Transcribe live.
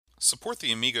Support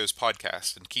the Amigos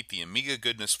podcast and keep the Amiga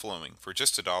goodness flowing for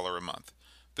just $1 a month.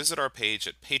 Visit our page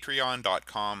at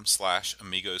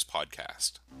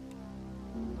patreon.com/AmigosPodcast.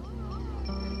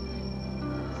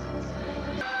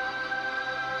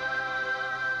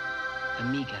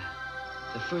 Amiga,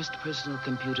 the first personal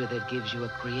computer that gives you a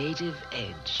creative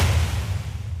edge.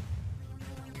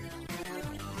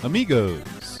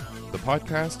 Amigos, the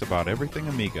podcast about everything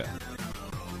Amiga.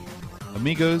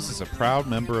 Amigos is a proud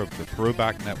member of the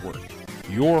Throwback Network,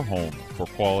 your home for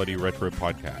quality retro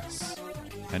podcasts.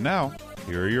 And now,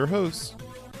 here are your hosts,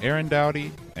 Aaron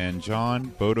Dowdy and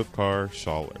John Bodovkar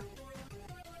Schaller.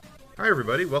 Hi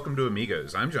everybody, welcome to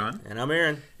Amigos. I'm John. And I'm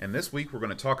Aaron. And this week we're going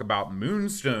to talk about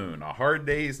Moonstone, A Hard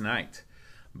Day's Night.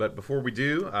 But before we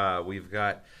do, we've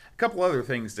got a couple other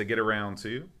things to get around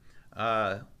to.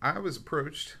 I was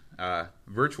approached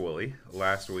virtually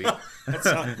last week.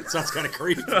 That sounds kind of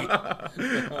creepy.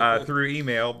 Through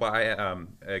email by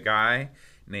a guy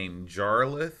named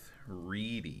Jarlath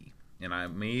Reedy. And I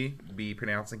may be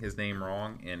pronouncing his name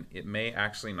wrong, and it may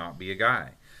actually not be a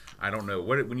guy. I don't know.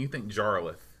 When you think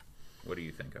Jarlath, what do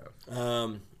you think of?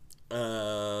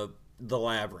 The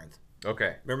Labyrinth.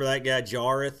 Okay. Remember that guy,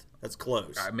 Jareth? That's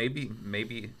close. Maybe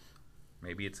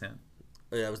it's him.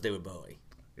 That was David Bowie.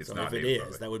 It's so not if it David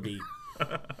is, Bowie. that would be...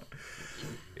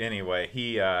 Anyway,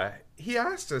 he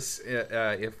asked us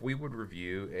if we would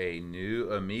review a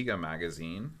new Amiga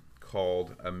magazine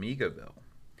called Amigaville,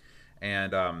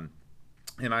 and I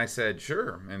said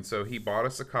sure, and so he bought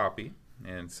us a copy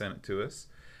and sent it to us.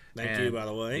 Thank you, by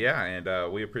the way. Yeah,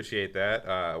 and we appreciate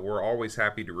that. We're always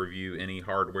happy to review any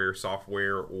hardware,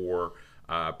 software, or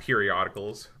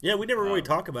periodicals. Yeah, we never really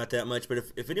talk about that much, but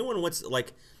if anyone wants,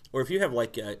 like, or if you have,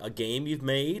 like, a game you've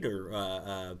made,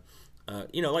 or,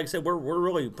 like I said, we're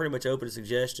really pretty much open to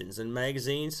suggestions. And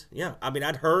magazines, yeah. I mean,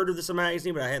 I'd heard of this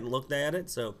magazine, but I hadn't looked at it,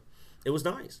 so it was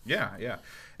nice. Yeah.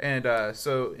 And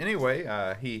so, anyway,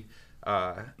 he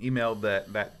emailed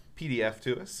that PDF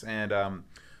to us, and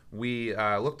we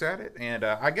looked at it, and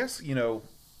I guess, we'll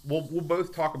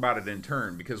both talk about it in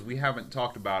turn, because we haven't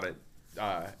talked about it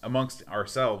amongst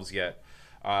ourselves yet.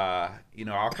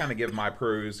 I'll kind of give my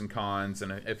pros and cons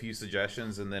and a few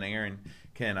suggestions, and then Aaron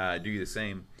can do the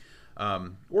same.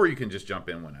 Or you can just jump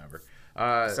in whenever.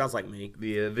 Sounds like me.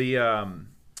 The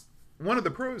one of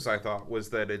the pros I thought was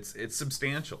that it's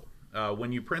substantial.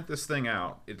 When you print this thing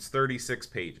out, it's 36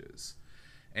 pages,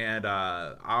 and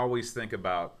I always think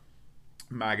about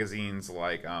magazines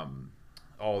like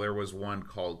there was one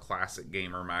called Classic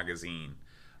Gamer Magazine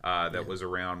that was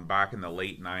around back in the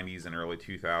late 90s and early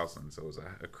 2000s. It was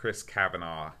a Chris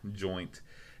Kavanaugh joint,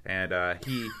 and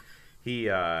he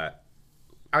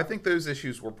I think those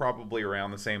issues were probably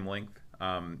around the same length.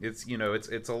 It's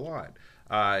a lot.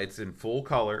 It's in full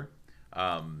color.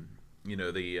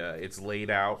 It's laid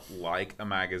out like a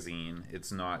magazine.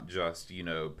 It's not just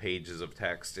pages of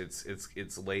text.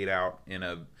 It's laid out in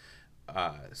a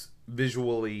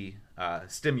visually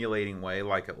stimulating way,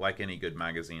 like any good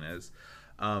magazine is.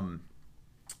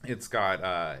 It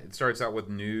starts out with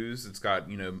news. It's got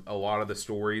a lot of the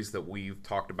stories that we've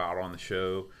talked about on the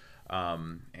show.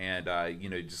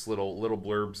 Just little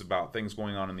blurbs about things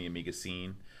going on in the Amiga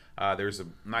scene. There's a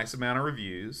nice amount of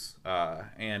reviews,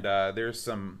 and there's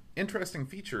some interesting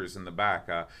features in the back.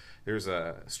 There's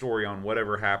a story on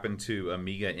whatever happened to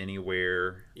Amiga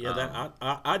Anywhere. Yeah,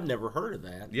 I'd never heard of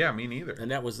that. Yeah, me neither. And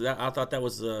that was that. I thought that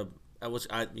was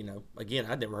again,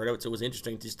 I'd never heard of it, so it was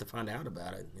interesting just to find out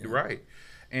about it. Right.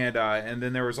 And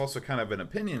then there was also kind of an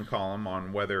opinion column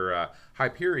on whether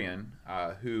Hyperion,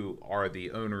 who are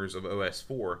the owners of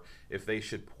OS4, if they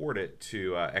should port it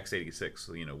to x86,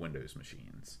 Windows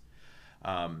machines.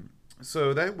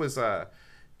 So that was,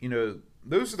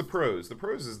 those are the pros. The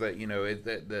pros is that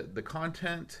the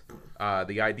content,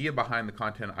 the idea behind the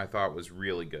content, I thought was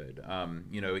really good.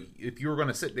 If you were going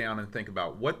to sit down and think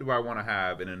about what do I want to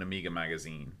have in an Amiga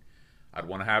magazine, I'd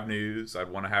want to have news, I'd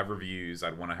want to have reviews,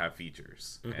 I'd want to have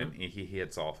features. Mm-hmm. And he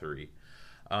hits all three.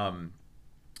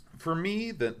 For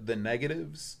me, the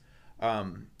negatives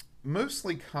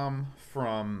mostly come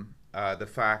from the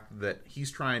fact that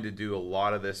he's trying to do a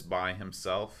lot of this by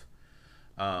himself.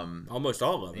 Almost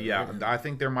all of it. Yeah, right? I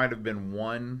think there might have been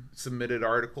one submitted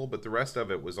article, but the rest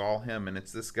of it was all him. And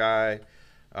it's this guy...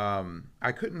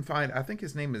 I couldn't find. I think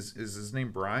his name is his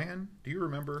name Brian. Do you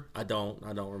remember? I don't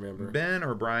remember. Ben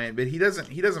or Brian, but he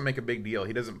doesn't make a big deal.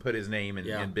 He doesn't put his name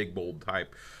in big bold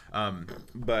type.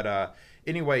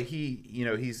 Anyway,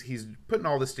 he's putting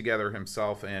all this together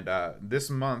himself, and this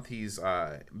month he's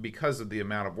because of the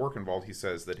amount of work involved, he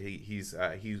says that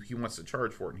he wants to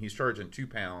charge for it, and he's charging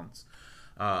 £2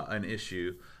 an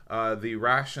issue. The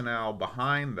rationale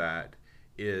behind that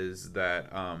is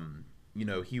that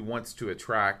he wants to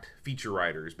attract feature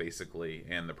writers basically,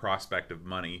 and the prospect of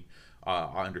money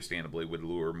understandably would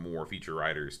lure more feature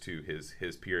writers to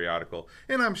his periodical,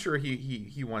 and I'm sure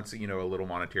he wants a little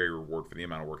monetary reward for the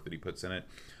amount of work that he puts in it.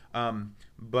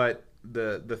 But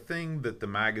the thing that the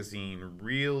magazine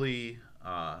really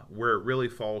where it really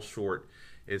falls short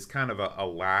is kind of a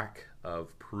lack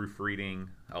of proofreading,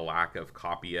 a lack of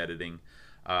copy editing.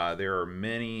 There are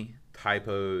many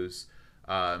typos.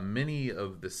 Many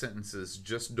of the sentences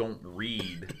just don't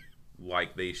read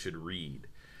like they should read.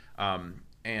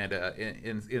 And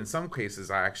in some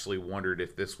cases, I actually wondered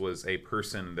if this was a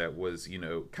person that was,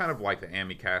 kind of like the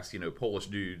Amicast, Polish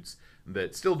dudes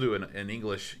that still do an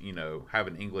English, have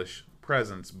an English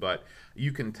presence, but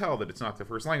you can tell that it's not their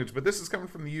first language. But this is coming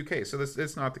from the UK, so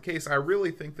it's not the case. I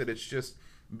really think that it's just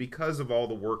because of all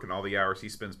the work and all the hours he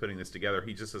spends putting this together,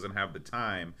 he just doesn't have the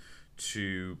time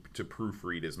to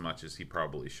proofread as much as he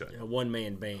probably should. A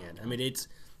one-man band. I mean,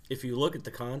 if you look at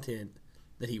the content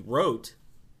that he wrote,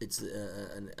 it's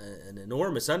an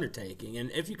enormous undertaking.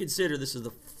 And if you consider this is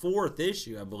the 4th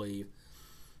issue, I believe,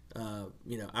 I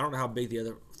don't know how big the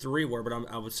other 3 were, but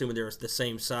I'm assuming they're the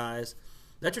same size.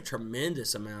 That's a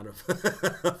tremendous amount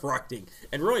of writing.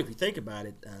 And really, if you think about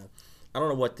it, I don't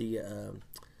know what the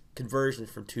conversion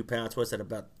from £2 was. That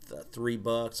about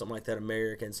 $3, something like that,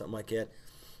 American, something like that.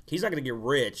 He's not going to get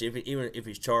rich even if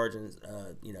he's charging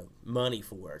money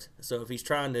for it. So if he's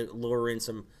trying to lure in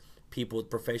some people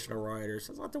with professional writers,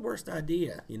 it's not the worst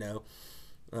idea.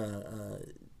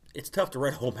 It's tough to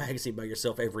write a whole magazine by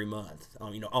yourself every month.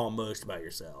 Almost by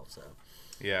yourself. So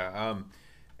yeah,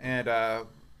 and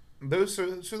those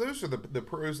are the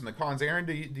pros and the cons. Aaron,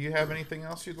 do you have anything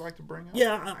else you'd like to bring up?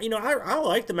 Yeah, I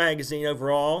like the magazine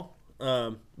overall.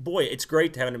 Boy, it's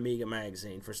great to have an Amiga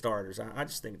magazine for starters. I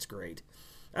just think it's great.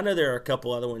 I know there are a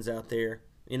couple other ones out there.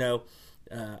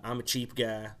 I'm a cheap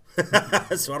guy,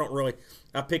 so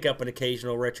I pick up an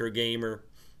occasional Retro Gamer,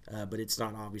 but it's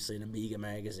not obviously an Amiga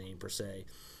magazine per se.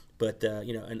 But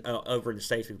and over in the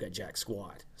States we've got Jack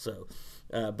Squad. So,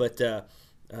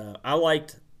 I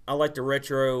liked the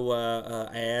retro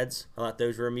ads. I thought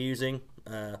those were amusing.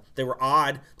 They were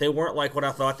odd. They weren't like what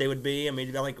I thought they would be. I mean,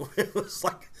 it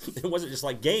wasn't just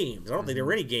like games. I don't think there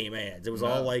were any game ads. It was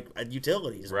all like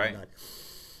utilities, and right?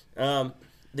 Whatnot.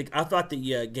 I thought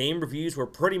the game reviews were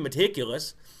pretty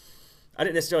meticulous. I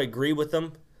didn't necessarily agree with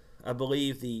them. I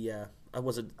believe it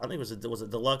was a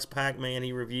Deluxe Pac-Man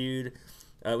he reviewed.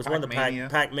 It was one of the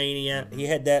Pac-Mania. Mm-hmm. He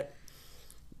had that.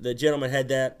 The gentleman had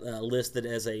that listed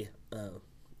as a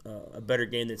better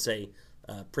game than say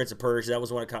Prince of Persia. That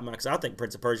was one of caught my because I think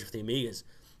Prince of Persia for the Amiga is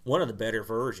one of the better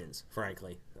versions,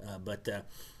 frankly. But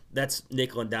that's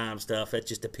nickel and dime stuff. That's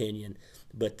just opinion.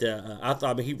 But I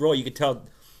thought, you could tell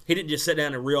he didn't just sit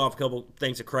down and reel off a couple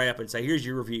things of crap and say, "Here's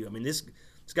your review." I mean, this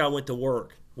guy went to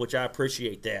work, which I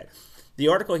appreciate that. The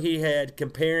article he had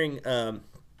comparing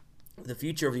the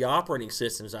future of the operating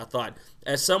systems, I thought,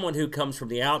 as someone who comes from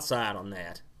the outside on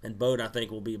that, and Boat, I think,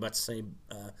 will be about the same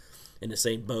in the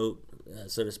same boat,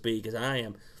 so to speak, as I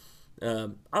am. I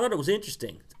thought it was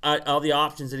interesting. All the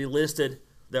options that he listed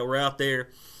that were out there.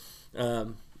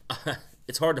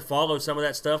 It's hard to follow some of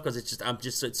that stuff because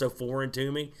it's so foreign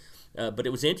to me. But it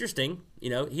was interesting. He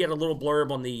had a little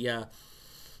blurb on the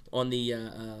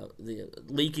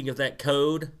leaking of that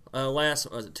code was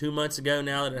it 2 months ago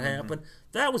now that it happened.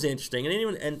 That was interesting,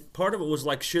 and part of it was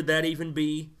like, should that even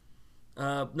be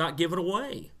not given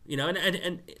away?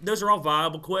 And those are all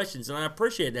viable questions, and I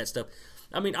appreciate that stuff.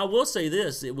 I mean, I will say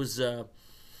this: it was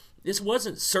this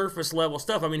wasn't surface level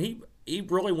stuff. I mean, he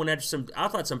really went after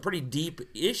some pretty deep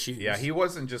issues. Yeah, he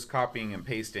wasn't just copying and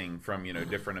pasting from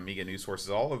different Amiga news sources.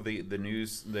 All of the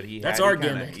news that he had. That's our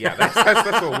gimmick. Yeah,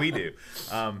 that's what we do.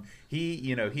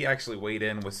 He actually weighed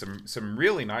in with some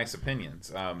really nice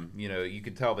opinions. You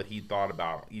could tell that he thought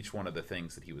about each one of the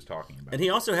things that he was talking about. And he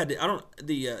also had he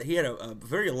had a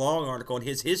very long article on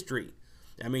his history.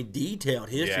 I mean, detailed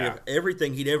history of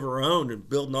everything he'd ever owned and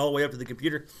building all the way up to the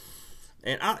computer.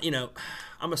 And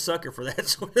I'm a sucker for that.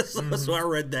 So I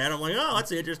read that. I'm like, oh,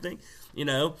 that's interesting.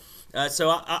 So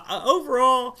I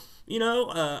overall,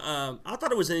 I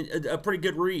thought it was a pretty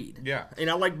good read. Yeah. And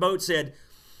like Boat said,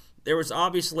 there was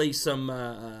obviously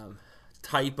some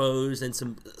typos and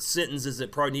some sentences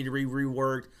that probably need to be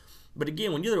reworked. But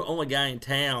again, when you're the only guy in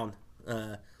town,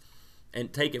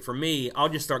 and take it from me, I'll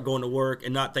just start going to work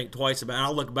and not think twice about it.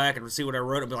 I'll look back and see what I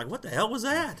wrote and be like, what the hell was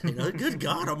that? Good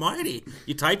God almighty.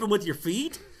 You typing with your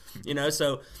feet?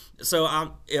 So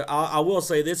I will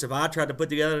say this. If I tried to put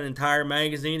together an entire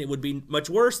magazine, it would be much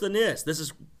worse than this. This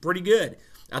is pretty good.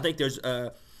 I think there's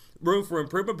room for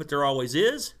improvement, but there always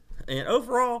is. And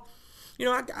overall,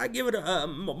 I give it a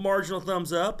marginal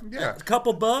thumbs up. Yeah. A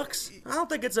couple bucks. I don't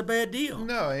think it's a bad deal.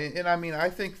 No, and I mean, I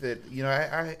think that,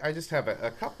 I just have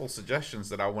a couple suggestions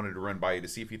that I wanted to run by you to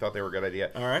see if you thought they were a good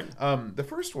idea. All right. The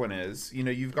first one is,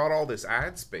 you've got all this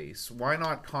ad space. Why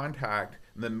not contact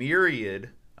the myriad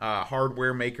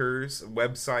hardware makers,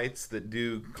 websites that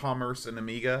do commerce in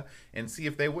Amiga, and see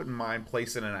if they wouldn't mind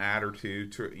placing an ad or two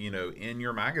to, in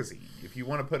your magazine. If you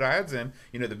want to put ads in,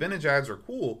 the vintage ads are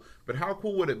cool, but how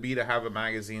cool would it be to have a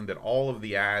magazine that all of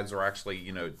the ads are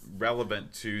actually,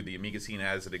 relevant to the Amiga scene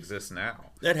as it exists now?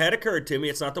 That had occurred to me.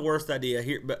 It's not the worst idea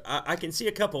here, but I can see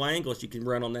a couple angles you can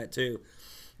run on that too.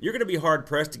 You're going to be hard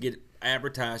pressed to get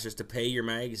advertisers to pay your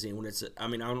magazine when it's, I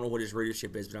don't know what his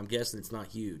readership is, but I'm guessing it's not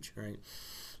huge, right?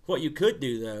 What you could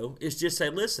do, though, is just say,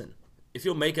 listen, if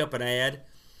you'll make up an ad,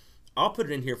 I'll put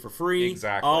it in here for free.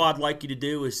 Exactly. All I'd like you to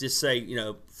do is just say,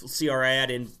 see our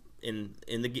ad in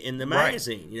the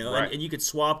magazine, Right. and you could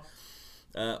swap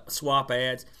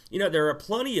ads. There are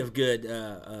plenty of good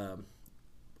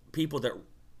people that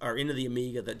are into the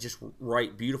Amiga that just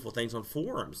write beautiful things on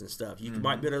forums and stuff. You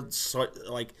might be able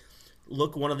to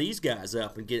look one of these guys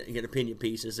up and get opinion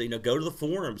pieces. Go to the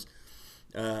forums.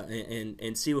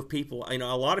 And see what people, a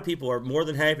lot of people are more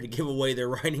than happy to give away their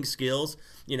writing skills,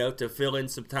 to fill in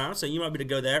some time. So you might be to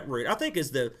go that route. I think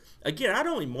I'd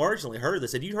only marginally heard of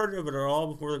this. Had you heard of it at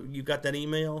all before you got that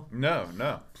email?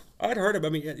 No. I'd heard of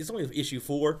it. It's only issue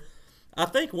 4. I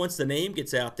think once the name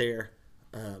gets out there,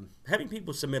 having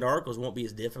people submit articles won't be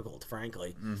as difficult,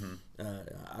 frankly.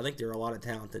 I think there are a lot of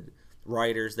talented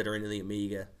writers that are into the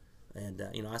Amiga. And,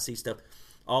 I see stuff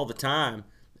all the time.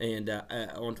 And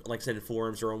on, like I said, in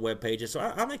forums or on web pages. So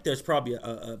I think there's probably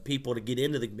people to get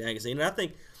into the magazine. And I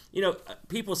think,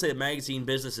 people say the magazine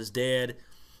business is dead.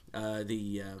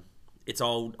 It's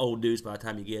all old news by the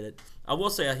time you get it. I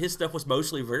will say his stuff was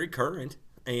mostly very current.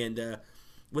 And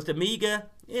with Amiga,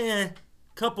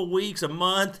 couple weeks, a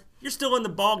month, you're still in the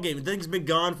ball game. The thing's been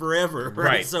gone forever,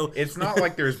 right? So it's not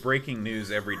like there's breaking news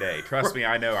every day. Trust me,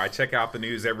 I know. I check out the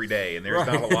news every day, and there's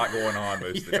not a lot going on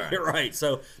most of the time. Right.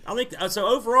 So I think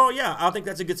overall, I think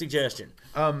that's a good suggestion.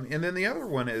 And then the other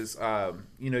one is,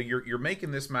 you're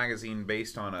making this magazine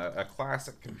based on a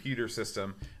classic computer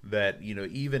system that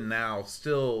even now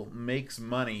still makes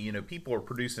money. People are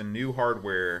producing new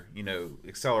hardware,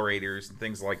 accelerators and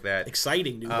things like that.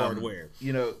 Exciting new hardware.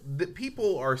 The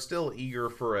people are still eager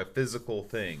for a physical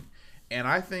thing, and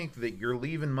I think that you're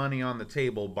leaving money on the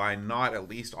table by not at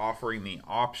least offering the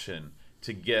option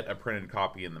to get a printed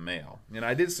copy in the mail. And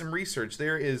I did some research.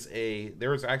 There is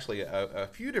actually a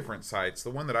few different sites.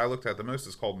 The one that I looked at the most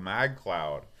is called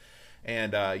MagCloud,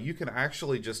 and you can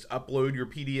actually just upload your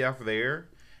PDF there,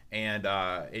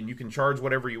 and you can charge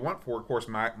whatever you want for it. Of course,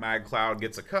 MagCloud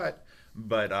gets a cut.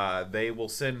 But they will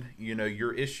send,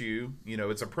 your issue,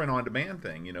 it's a print-on-demand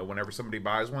thing. Whenever somebody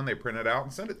buys one, they print it out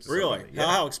and send it to somebody. Really?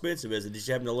 How expensive is it? Did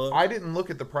you happen to look? I didn't look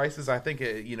at the prices. I think,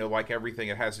 like everything,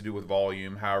 it has to do with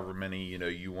volume, however many,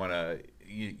 you want to,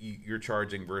 you're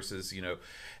charging versus,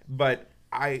 But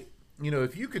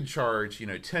if you could charge,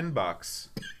 $10,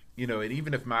 and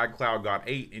even if MagCloud got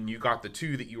 8 and you got the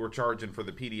 2 that you were charging for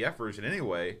the PDF version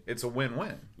anyway, it's a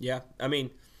win-win. Yeah,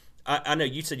 I know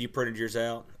you said you printed yours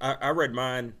out. I read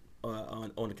mine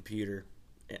on the computer.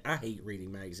 I hate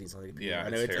reading magazines on the computer. Yeah,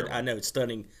 I know it's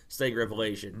stunning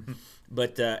revelation.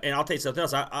 But and I'll tell you something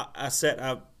else.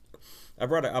 I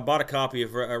bought a copy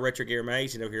of Retro Gear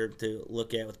magazine over here to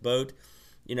look at with Boat.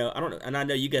 I don't know, and I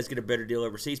know you guys get a better deal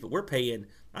overseas, but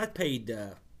I paid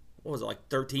what was it, like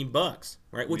 $13,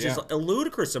 right? Which is a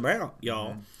ludicrous amount,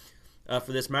 y'all,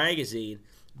 for this magazine.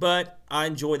 But I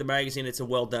enjoy the magazine. It's a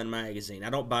well-done magazine. I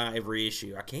don't buy every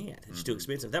issue. I can't. It's too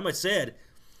expensive. That much said,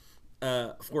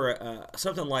 for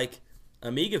something like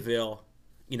Amigaville,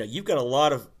 you've got a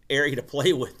lot of area to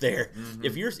play with there.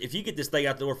 If you get this thing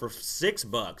out the door for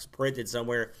 $6 printed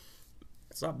somewhere,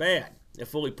 it's not bad. A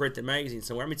fully printed magazine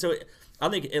somewhere. So I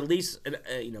think at least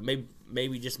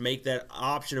maybe just make that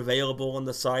option available on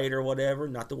the site or whatever.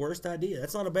 Not the worst idea.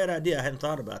 That's not a bad idea. I hadn't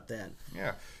thought about that.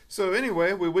 Yeah. So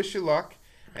anyway, we wish you luck.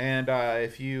 And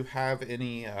if you have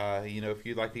any, if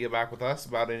you'd like to get back with us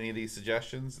about any of these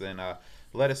suggestions, then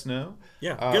let us know.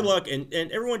 Yeah, good luck. And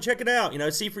everyone check it out.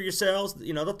 See for yourselves.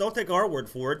 Don't take our word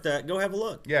for it. Go have a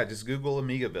look. Yeah, just Google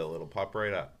Amigaville. It'll pop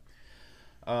right up.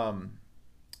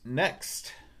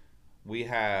 Next, we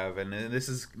have, and this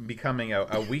is becoming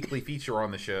a weekly feature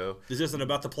on the show. This isn't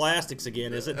about the plastics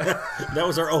again, is it? That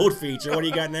was our old feature. What do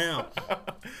you got now?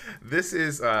 This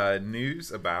is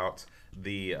news about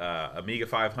the Amiga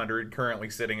 500 currently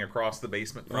sitting across the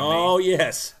basement from me. Oh,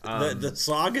 yes. The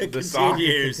saga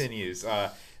continues.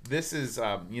 This is,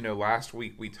 last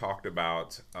week we talked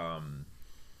about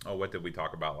what did we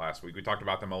talk about last week? We talked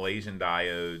about the Malaysian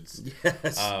diodes.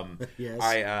 Yes.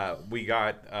 Yes. We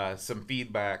got some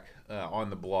feedback on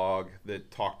the blog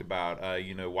that talked about,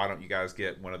 why don't you guys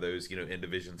get one of those,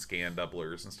 in-division scan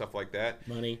doublers and stuff like that.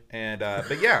 Money. And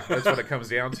but yeah, that's what it comes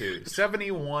down to.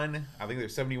 71. I think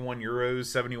there's 71 euros,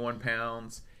 71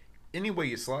 pounds. Any way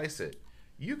you slice it,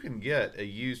 you can get a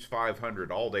used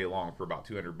 500 all day long for about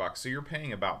 $200. So you're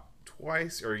paying about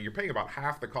you're paying about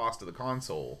half the cost of the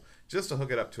console just to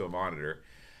hook it up to a monitor.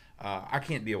 I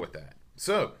can't deal with that.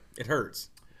 So It hurts.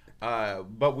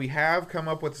 but we have come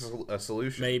up with a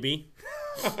solution. Maybe.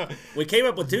 We came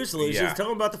up with two solutions. Yeah. Tell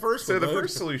them about the first So one. the Bo.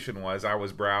 first solution was I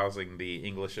was browsing the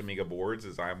English Amiga boards,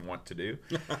 as I want to do,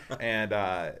 and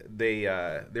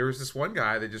there was this one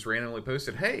guy that just randomly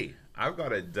posted, "Hey, I've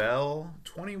got a Dell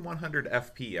 2100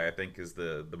 FP, I think is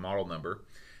the model number,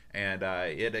 and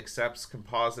it accepts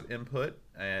composite input,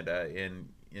 and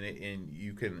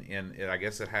you can, and I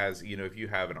guess it has, if you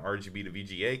have an RGB to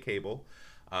VGA cable,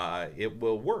 it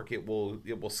will work. It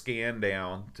will scan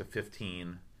down to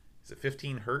 15." Is it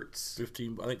 15 hertz?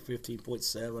 15, I think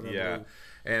 15.7. Yeah, Believe.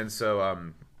 and so I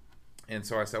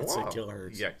said, It's "Wow,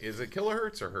 kilohertz. yeah, is it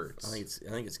kilohertz or hertz?" I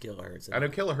think it's kilohertz. I know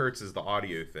kilohertz is the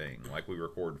audio thing, like we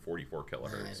record 44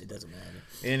 kilohertz. It doesn't matter.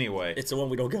 Anyway, It's the one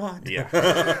we don't got.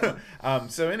 yeah.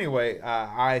 So anyway,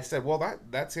 I said, "Well,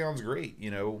 that sounds great.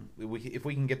 If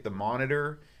we can get the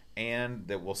monitor and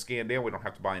that will scan down, we don't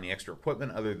have to buy any extra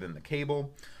equipment other than the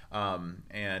cable,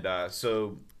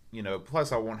 so."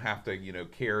 Plus I won't have to,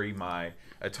 carry my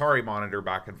Atari monitor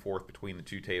back and forth between the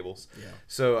two tables. Yeah.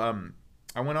 So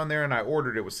I went on there and I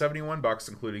ordered. It was $71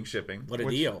 including shipping. What a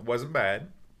which deal. Wasn't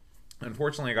bad.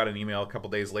 Unfortunately, I got an email a couple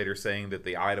days later saying that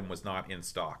the item was not in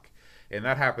stock. And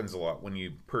that happens a lot when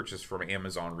you purchase from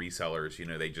Amazon resellers.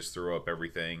 They just throw up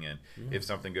everything, and if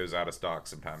something goes out of stock,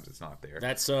 sometimes it's not there.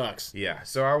 That sucks. Yeah,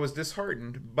 so I was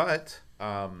disheartened, but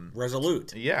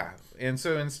Resolute. yeah, and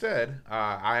so instead,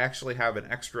 I actually have an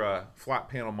extra flat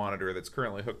panel monitor that's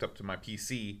currently hooked up to my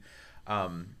PC.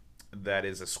 That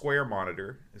is a square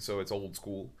monitor, so it's old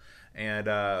school, and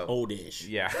Oldish.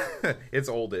 yeah, it's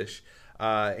oldish.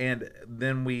 And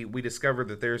then we discovered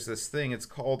that there's this thing. It's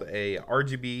called a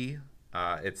RGB,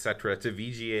 etc. to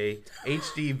VGA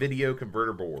HD video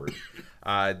converter board.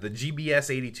 The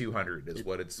GBS 8200 is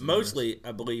what it's Mostly,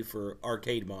 I believe, for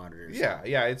arcade monitors. Yeah.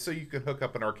 It's so you can hook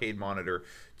up an arcade monitor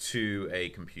to a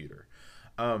computer.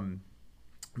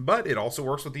 But it also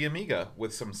works with the Amiga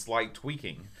with some slight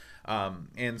tweaking.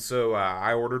 And so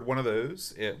I ordered one of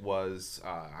those. It was,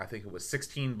 I think it was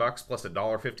 $16 plus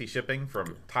 $1.50 shipping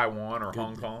from Taiwan or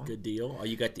Hong Kong. Good deal. Oh,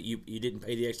 you didn't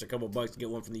pay the extra couple bucks to get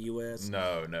one from the U.S.?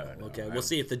 No. Okay, we'll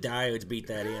see if the diodes beat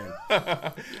that in.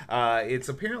 It's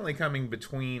apparently coming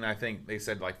between, I think they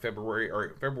said like February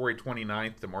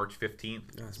 29th to March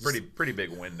 15th. It's pretty big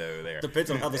window there. Depends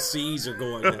on how the seas are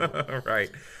going now.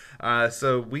 Right.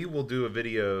 So we will do a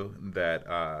video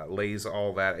that lays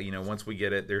all that. Once we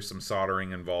get it, there's some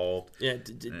soldering involved. Yeah,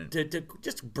 to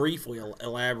just briefly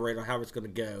elaborate on how it's going to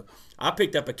go. I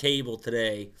picked up a cable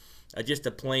today, just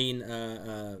a plain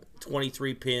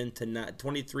 23 pin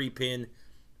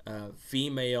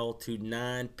female to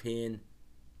 9-pin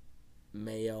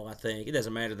male. I think it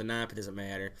doesn't matter. The 9-pin doesn't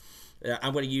matter.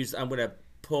 I'm going to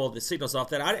pull the signals off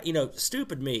that.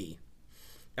 Stupid me.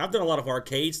 I've done a lot of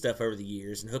arcade stuff over the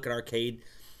years and hooking arcade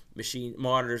machine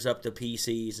monitors up to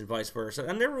PCs and vice versa.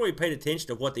 I never really paid attention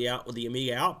to what the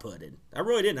Amiga outputted. I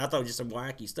really didn't. I thought it was just some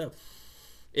wacky stuff.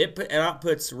 It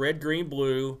outputs red, green,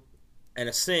 blue, and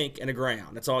a sync and a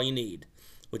ground. That's all you need.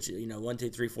 Which 1, 2,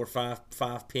 3, 4,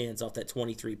 5 pins off that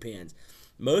 23 pins.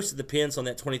 Most of the pins on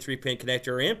that 23 pin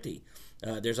connector are empty.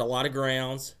 There's a lot of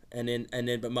grounds, but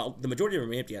the majority of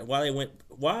them are empty.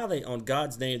 Why are they on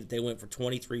God's name that they went for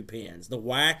 23 pins? The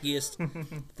wackiest,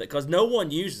 because no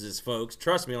one uses this, folks.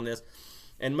 Trust me on this.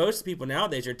 And most people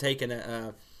nowadays are taking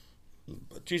 25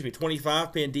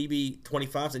 pin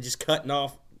DB25s and just cutting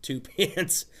off 2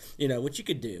 pins, which you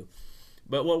could do.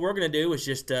 But what we're going to do is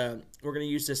just we're going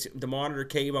to use the monitor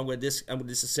cable. I'm going to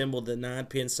disassemble the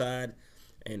 9-pin side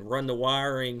and run the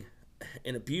wiring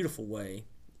in a beautiful way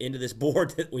into this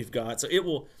board that we've got. So it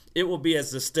will be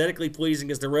as aesthetically pleasing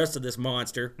as the rest of this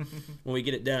monster when we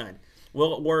get it done.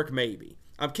 Will it work? Maybe.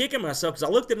 I'm kicking myself because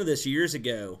I looked into this years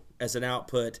ago as an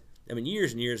output.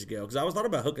 Years and years ago, because I was thought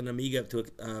about hooking an Amiga up to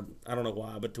I don't know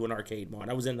why, but to an arcade mod.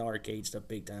 I was into arcade stuff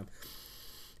big time.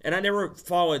 And I never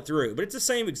followed through. But it's the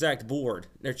same exact board.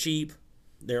 They're cheap.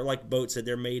 They're, like Boat said,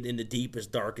 they're made in the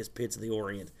deepest, darkest pits of the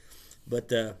Orient.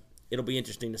 But it'll be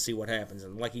interesting to see what happens.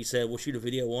 And like he said, we'll shoot a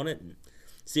video on it and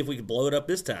see if we can blow it up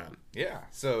this time. Yeah,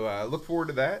 so look forward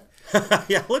to that.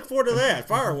 Yeah, look forward to that.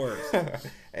 Fireworks.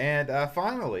 And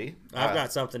finally, I've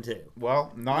got something too.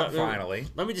 well, not finally.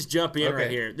 Let me just jump in right Okay.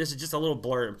 here. This is just a little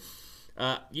blurb.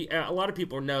 A lot of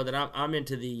people know that I'm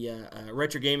into the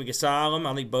Retro Gaming Asylum.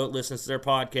 I think Boat listens to their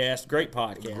podcast. Great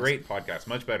podcast. Great podcast,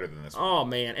 much better than this one. Oh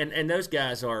man, and those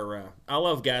guys are. I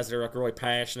love guys that are like really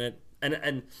passionate,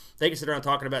 and they can sit around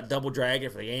talking about Double Dragon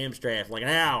for the Amstrad for like an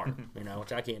hour,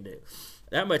 which I can't do.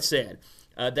 That much said,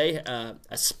 they a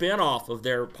spinoff of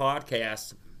their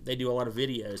podcast. They do a lot of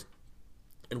videos,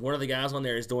 and one of the guys on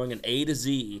there is doing an A to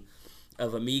Z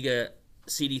of Amiga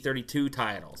CD32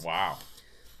 titles. Wow.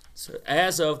 So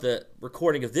as of the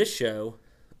recording of this show,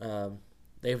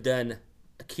 they've done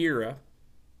Akira,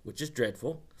 which is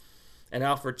dreadful, and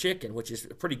Alfred Chicken, which is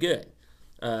pretty good.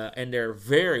 And they're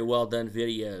very well done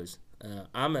videos.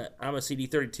 I'm a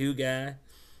CD32 guy,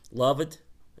 love it,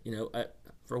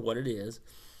 for what it is.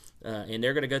 And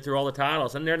they're going to go through all the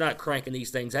titles, and they're not cranking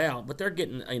these things out, but they're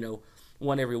getting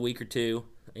one every week or two,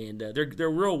 and they're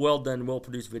real well done, well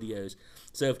produced videos.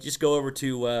 So if you just go over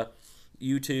to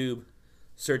YouTube.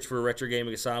 Search for Retro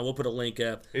Gaming Asylum. We'll put a link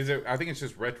up. Is it? I think it's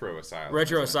just Retro Asylum.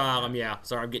 Retro Asylum, yeah.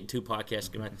 Sorry, I'm getting two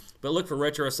podcasts going. But look for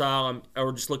Retro Asylum,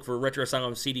 or just look for Retro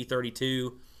Asylum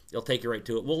CD32. It'll take you right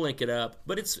to it. We'll link it up.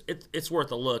 But it's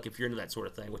worth a look if you're into that sort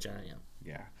of thing, which I am.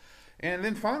 Yeah. And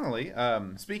then finally,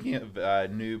 speaking of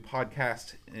new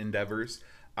podcast endeavors,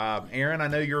 Aaron, I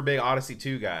know you're a big Odyssey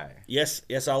 2 guy. Yes,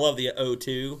 I love the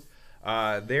O2.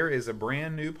 There is a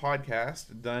brand new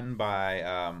podcast done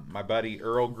by my buddy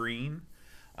Earl Green.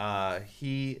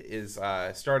 He is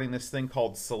starting this thing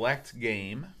called Select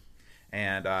Game,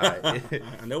 and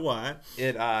I know why.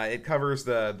 It covers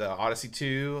the Odyssey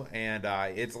 2, and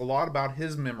it's a lot about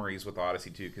his memories with Odyssey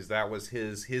 2 because that was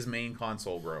his main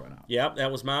console growing up. Yep,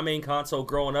 that was my main console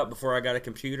growing up before I got a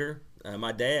computer.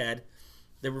 My dad,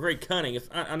 they were very cunning.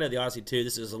 I know the Odyssey 2.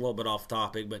 This is a little bit off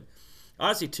topic, but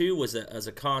Odyssey 2 was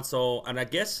a console, and I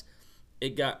guess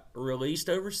it got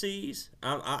released overseas.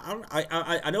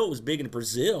 I know it was big in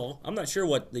Brazil. I'm not sure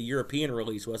what the European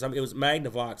release was. It was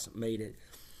Magnavox made it,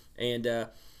 and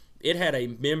it had a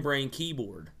membrane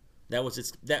keyboard. That was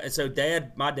its. So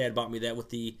my dad bought me that with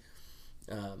the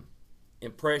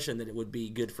impression that it would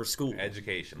be good for school,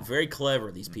 Educational. Very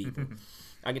clever, these people.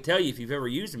 I can tell you, if you've ever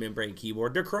used a membrane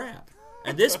keyboard, they're crap.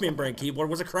 And this membrane keyboard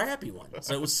was a crappy one,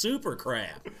 so it was super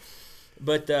crap.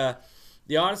 But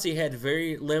the Odyssey had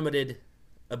very limited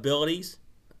abilities.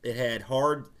 It had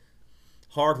hardwired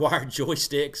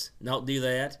joysticks. Don't do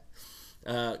that.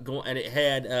 And it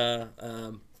had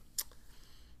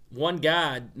one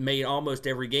guy made almost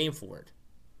every game for it.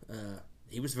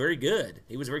 He was very good.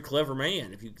 He was a very clever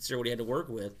man, if you consider what he had to work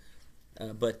with.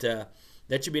 But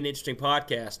that should be an interesting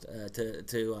podcast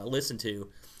to listen to.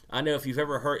 I know if you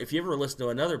ever listened to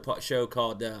another show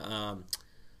called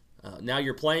Now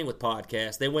You're Playing with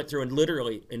Podcast, they went through and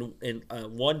literally in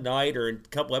one night or in a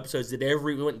couple episodes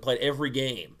went and played every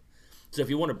game. So if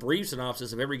you want a brief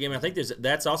synopsis of every game, I think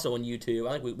that's also on YouTube.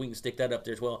 I think we can stick that up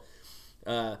there as well.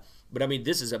 But I mean,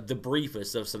 this is the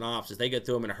briefest of synopsis. They go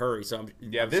through them in a hurry, so I'm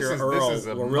sure Earl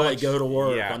will really go to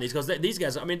work on these, because these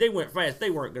guys, I mean, they went fast. They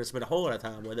weren't going to spend a whole lot of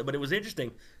time with it, but it was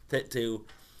interesting to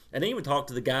and they even talked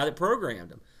to the guy that programmed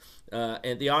them.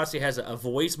 And the Odyssey has a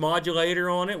voice modulator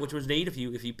on it, which was neat if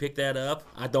you pick that up.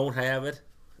 I don't have it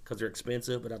because they're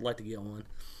expensive, but I'd like to get one.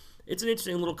 It's an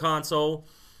interesting little console.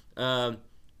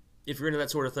 If you're into that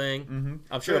sort of thing,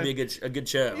 I'm sure it'll be a good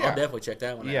show. Yeah. I'll definitely check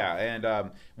that one out. Yeah,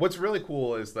 and what's really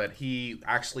cool is that he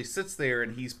actually sits there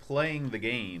and he's playing the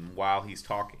game while he's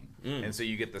talking. And so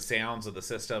you get the sounds of the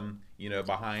system,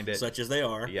 behind it. Such as they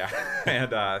are. Yeah, and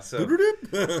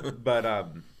but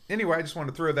anyway, I just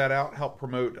wanted to throw that out, help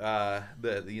promote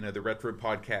the retro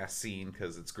podcast scene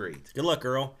because it's great. Good luck,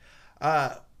 Earl.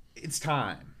 It's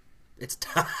time. It's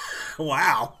time.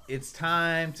 Wow. It's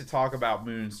time to talk about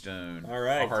Moonstone. All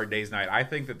right. A Hard Day's Night. I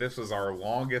think that this was our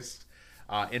longest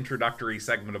introductory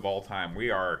segment of all time. We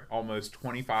are almost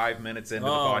 25 minutes into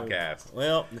the podcast.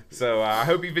 Well, so I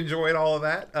hope you've enjoyed all of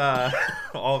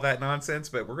that, nonsense.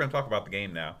 But we're going to talk about the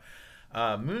game now.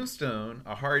 Moonstone: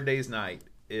 A Hard Day's Night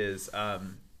is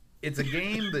it's a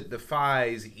game that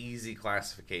defies easy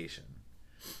classification.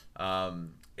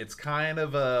 It's kind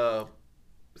of a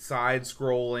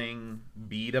side-scrolling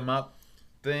beat 'em up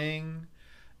thing.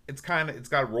 It's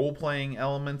got role-playing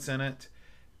elements in it.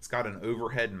 It's got an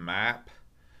overhead map.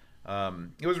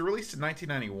 It was released in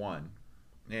 1991,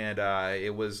 and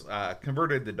it was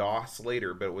converted to DOS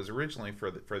later, but it was originally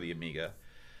for the Amiga.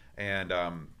 And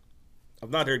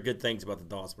I've not heard good things about the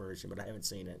DOS version, but I haven't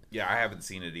seen it. Yeah, I haven't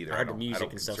seen it either. I heard the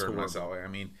music and stuff's cool. myself. I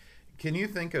mean, Can you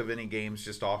think of any games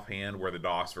just offhand where the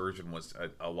DOS version was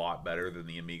a lot better than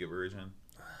the Amiga version?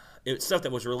 It's stuff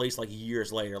that was released like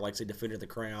years later, like say Defender of the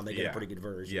Crown. They did a pretty good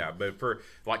version. Yeah, but for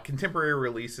like contemporary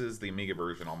releases, the Amiga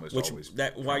version almost always.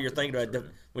 While you're thinking about it,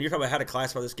 when you're talking about how to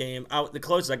classify this game, the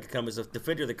closest I could come is if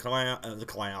Defender of the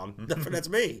Clown. That's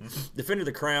me. Defender of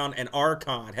the Crown and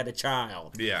Archon had a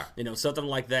child. Yeah, something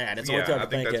like that. It's only time to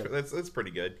think of. That's pretty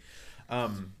good.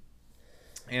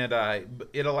 And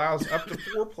it allows up to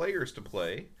 4 players to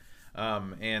play.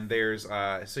 And there's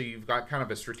so you've got kind of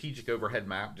a strategic overhead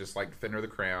map, just like Defender of the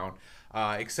Crown,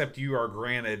 except you are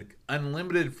granted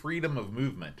unlimited freedom of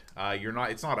movement.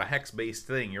 It's not a hex-based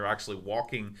thing. You're actually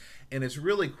walking, and it's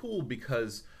really cool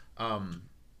because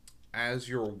as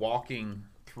you're walking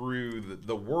through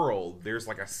the world, there's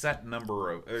like a set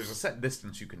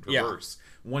distance you can traverse.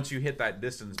 Yeah. Once you hit that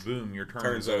distance, boom, your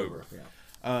turn is over.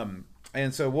 Yeah.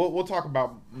 And so we'll talk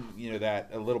about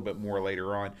that a little bit more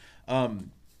later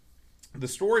on. The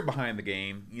story behind the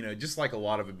game, just like a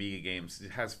lot of Amiga games,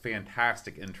 it has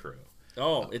fantastic intro.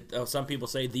 Some people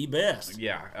say the best.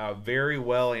 Yeah, very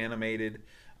well animated.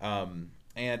 And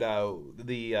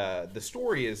the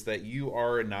story is that you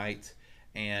are a knight,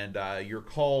 and you're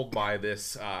called by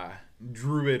this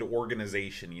druid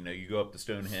organization. You go up to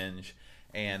Stonehenge,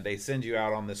 and they send you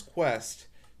out on this quest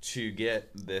to get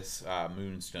this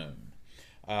moonstone.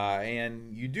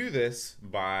 And you do this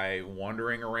by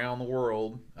wandering around the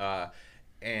world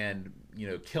and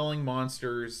killing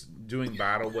monsters, doing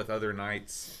battle with other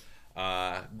knights,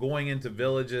 going into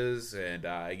villages and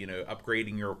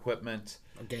upgrading your equipment,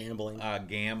 gambling, which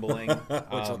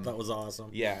I thought was awesome.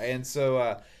 Yeah, and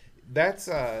so that's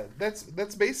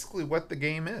basically what the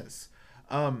game is.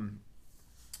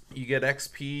 You get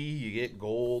XP, you get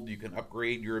gold, you can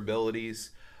upgrade your abilities.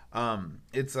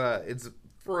 It's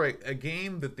for a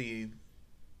game that the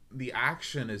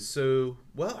action is so,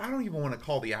 well, I don't even want to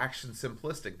call the action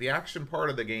simplistic. The action part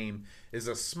of the game is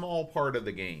a small part of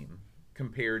the game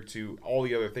compared to all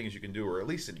the other things you can do, or at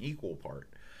least an equal part.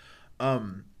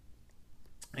 But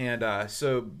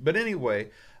anyway,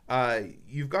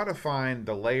 you've got to find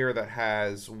the layer that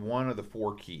has one of the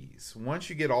 4 keys.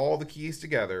 Once you get all the keys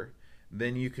together,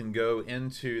 then you can go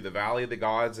into the Valley of the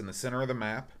Gods in the center of the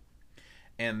map.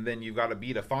 And then you've got to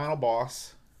beat a final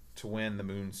boss to win the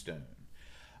Moonstone.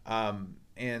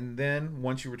 And then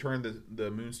once you return the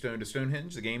Moonstone to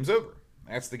Stonehenge, the game's over.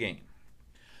 That's the game.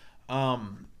 What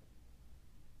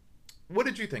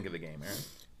did you think of the game, Aaron?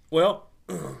 Well,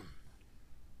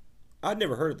 I'd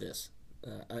never heard of this.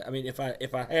 I mean, if I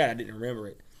had, I didn't remember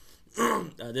it.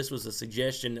 This was a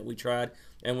suggestion that we tried,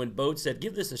 and when Boat said,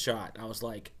 "Give this a shot," I was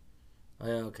like,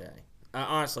 "Okay."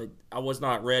 Honestly, I was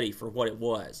not ready for what it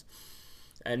was.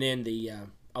 And then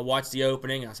I watched the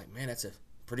opening. I was like, man, that's a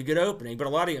pretty good opening. But a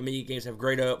lot of Amiga games have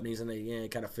great openings, and they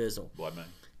kind of fizzle. Bloodman.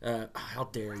 How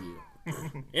dare you?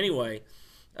 Anyway,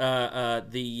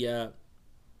 the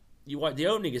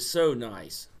opening is so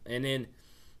nice, and then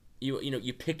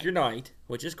you pick your knight,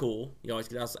 which is cool. You always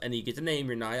get, and you get to name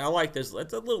your knight. I like those.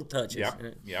 That's little touches.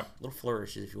 Yep. Little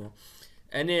flourishes, if you will.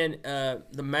 And then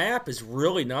the map is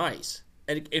really nice,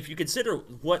 and if you consider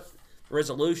what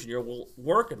resolution you're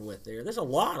working with there's a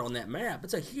lot on that map.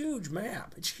 It's a huge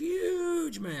map.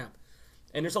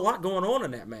 And there's a lot going on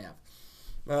in that map.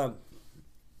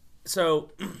 So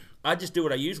I just do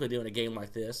what I usually do in a game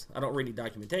like this. I don't read any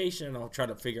documentation. I'll try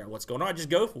to figure out what's going on. I just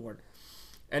go for it.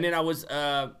 And then I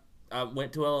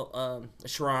went to a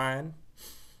shrine.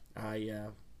 I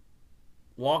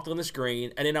walked on the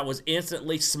screen, and then I was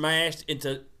instantly smashed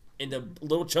into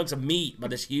little chunks of meat by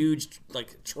this huge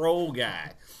troll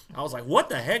guy. I was like, what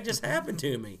the heck just happened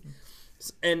to me?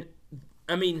 And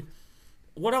I mean,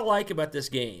 what I like about this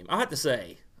game, I have to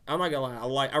say, I'm not gonna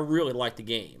lie, I really like the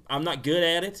game. I'm not good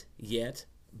at it yet,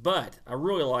 but I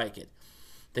really like it.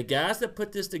 The guys that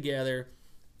put this together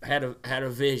had a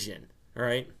vision,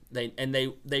 right?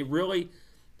 They really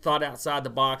thought outside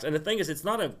the box. And the thing is, it's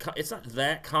not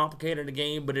that complicated a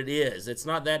game, but it is. It's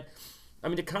not that. I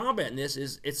mean, the combat in this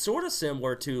it's sort of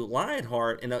similar to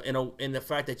Lionheart in the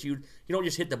fact that you don't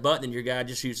just hit the button and your guy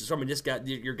just uses. I mean,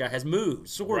 your guy has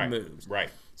moves, sword moves.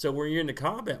 Right. So when you're in the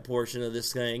combat portion of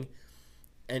this thing,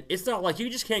 and it's not like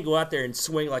you just can't go out there and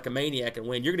swing like a maniac and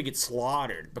win. You're going to get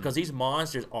slaughtered because these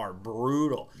monsters are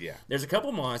brutal. Yeah. There's a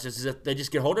couple monsters that they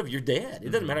just get hold of, you're dead.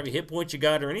 It doesn't matter how many hit points you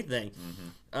got or anything.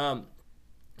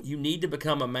 You need to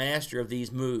become a master of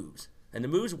these moves, and the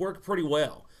moves work pretty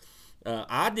well.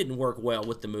 I didn't work well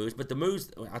with the moves, but the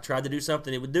moves, I tried to do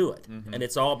something, it would do it. And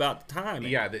it's all about the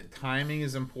timing. Yeah, the timing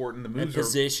is important. The moves and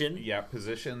position.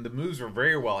 Position. The moves are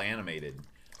very well animated.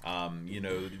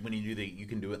 When you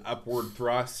can do an upward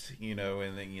thrust, and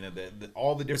then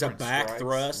all the There's a different back strikes.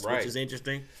 thrust, right. which is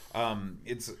interesting.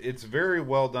 It's very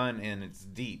well done, and it's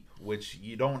deep, which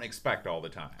you don't expect all the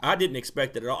time. I didn't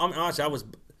expect it at all. I mean, honestly,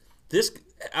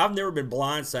 I've never been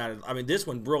blindsided. I mean, this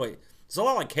one really, it's a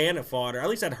lot like Cannon Fodder. At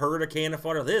least I'd heard of Cannon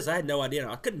Fodder. This, I had no idea.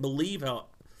 I couldn't believe how.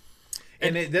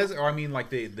 And it does. I mean,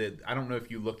 like I don't know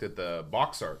if you looked at the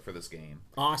box art for this game.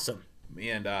 Awesome.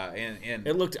 And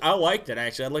It looked. I liked it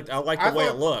actually. I liked the way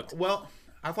it looked. Well,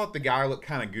 I thought the guy looked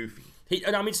kind of goofy.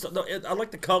 I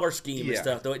like the color scheme and Yeah.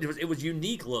 stuff though. It was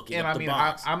unique looking. And up I the mean,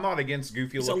 box. I'm not against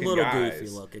goofy It's a looking little guys,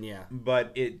 goofy looking, yeah.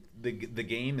 But the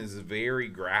game is very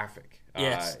graphic.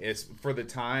 Yes. It's for the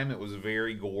time. It was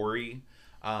very gory.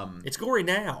 It's gory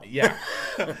now. Yeah.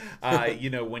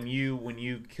 When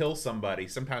you kill somebody,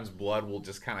 sometimes blood will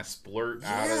just kind of splurt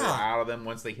out of them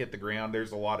once they hit the ground.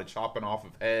 There's a lot of chopping off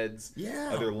of heads,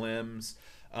 other limbs.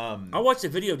 I watched a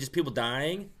video of just people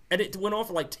dying, and it went on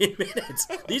for like 10 minutes.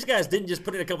 These guys didn't just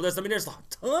put in a couple of. I mean, there's a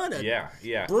ton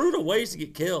of brutal ways to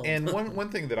get killed. And one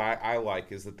thing that I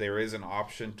like is that there is an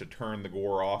option to turn the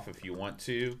gore off if you want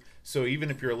to. So even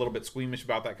if you're a little bit squeamish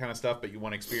about that kind of stuff, but you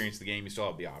want to experience the game, you still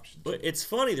have the option. But it's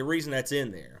funny the reason that's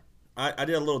in there. I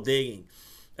did a little digging,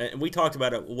 and we talked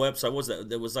about a website. What was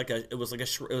that? It was a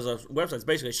website. It's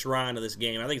basically a shrine of this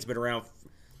game. I think it's been around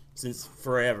since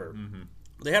forever. Mm-hmm.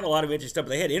 They had a lot of interesting stuff. But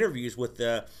they had interviews with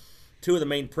two of the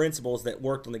main principals that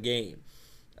worked on the game.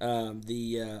 One of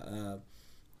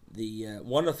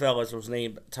the fellows was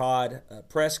named Todd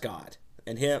Prescott,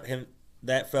 and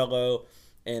that fellow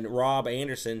and Rob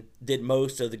Anderson did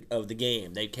most of the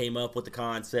game. They came up with the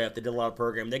concept. They did a lot of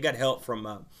programming. They got help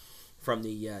from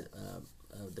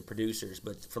the producers,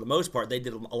 but for the most part, they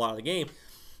did a lot of the game.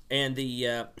 And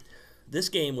this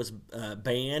game was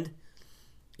banned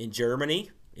in Germany.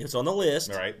 It was on the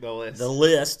list. All right, the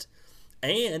list,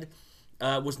 and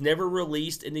was never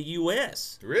released in the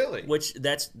U.S. Really? Which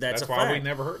that's a why fact. we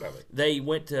never heard of it. They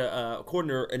went to according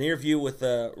to an interview with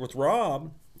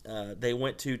Rob. They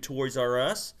went to Toys R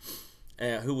Us,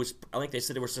 who was, I think they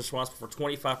said they were responsible for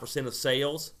 25% of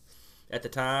sales at the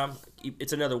time.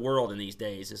 It's another world in these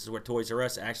days. This is where Toys R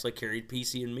Us actually carried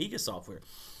PC and Amiga software,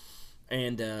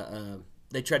 and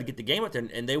they tried to get the game out there,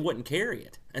 and they wouldn't carry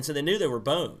it, and so they knew they were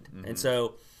boned, and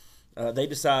so they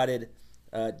decided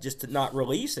just to not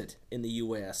release it in the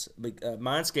U.S.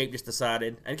 Mindscape just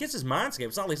decided, and I guess it's Mindscape.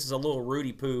 It's not like this is a little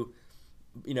Rudy Poo.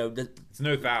 It's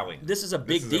no Thali. This is a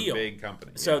big deal. A big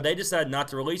company. So they decided not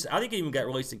to release it. I think it even got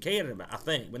released in Canada, I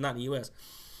think, but not in the U.S.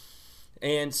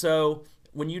 And so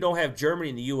when you don't have Germany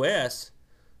in the U.S.,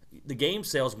 the game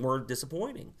sales were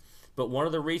disappointing. But one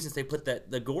of the reasons they put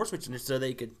the gore switch in there so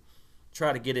they could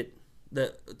try to get it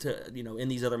in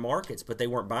these other markets, but they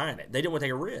weren't buying it. They didn't want to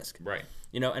take a risk. Right.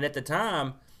 And at the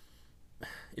time,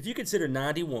 if you consider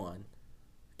 91,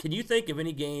 can you think of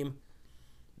any game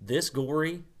this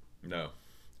gory? No.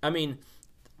 I mean,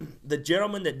 the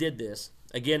gentleman that did this,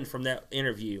 again from that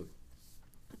interview,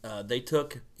 they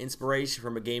took inspiration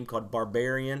from a game called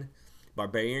Barbarian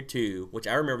 2, which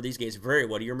I remember these games very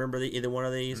well. Do you remember either one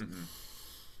of these? Mm-mm.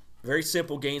 Very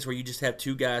simple games where you just have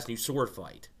two guys and you sword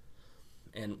fight.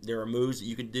 And there are moves that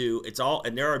you can do.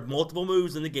 And there are multiple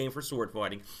moves in the game for sword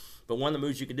fighting. But one of the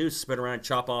moves you can do is spin around and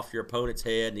chop off your opponent's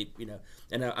head.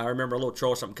 And I remember a little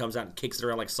troll or something comes out and kicks it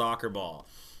around like soccer ball.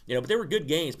 But they were good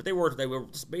games, but they were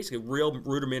just basically a real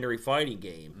rudimentary fighting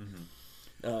game.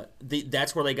 Mm-hmm.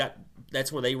 That's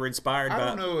where they were inspired by. I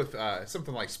don't know if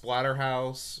something like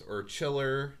Splatterhouse or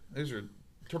Chiller, those are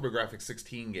TurboGrafx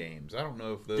 16 games. I don't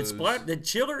know if those. Did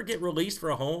Chiller get released for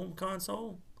a home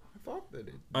console? I thought that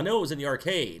it. I know it was in the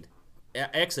arcade.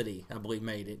 Exidy, I believe,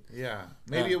 made it. Yeah,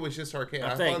 maybe it was just arcade.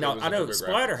 I think. No, I know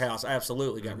Splatterhouse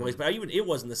absolutely got released, but it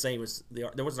wasn't the same as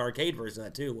there was an arcade version of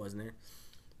that too, wasn't there?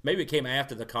 Maybe it came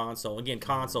after the console. Again,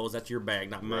 consoles, that's your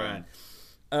bag, not mine.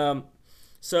 Right.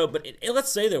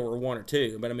 Let's say there were one or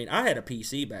two. But, I mean, I had a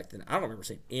PC back then. I don't remember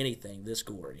seeing anything this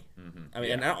gory. Mm-hmm. I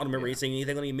mean, and I don't remember seeing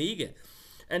anything on the Amiga.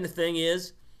 And the thing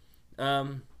is,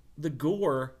 the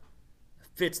gore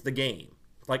fits the game.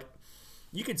 Like,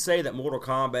 you could say that Mortal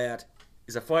Kombat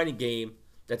is a fighting game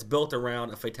that's built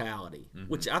around a fatality,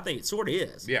 which I think it sort of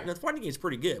is. Yeah. The fighting game is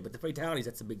pretty good, but the fatalities,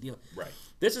 that's a big deal. Right.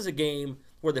 This is a game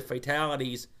where the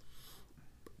fatalities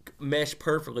mesh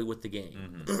perfectly with the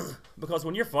game. Mm-hmm. Because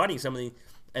when you're fighting something,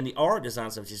 and the art design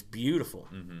stuff is just beautiful.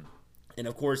 Mm-hmm. And,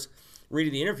 of course,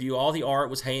 reading the interview, all the art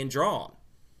was hand-drawn.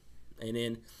 And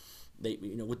then, they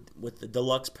with the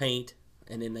deluxe paint,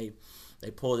 and then they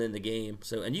pulled it in the game.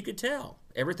 So, and you could tell.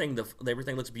 everything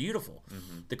looks beautiful.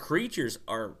 The creatures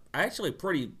are actually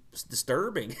pretty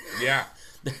disturbing. Yeah.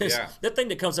 That thing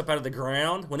that comes up out of the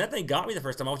ground, when that thing got me the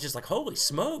first time, I was just like, holy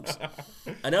smokes.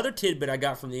 Another tidbit I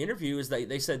got from the interview is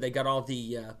they said they got all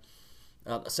the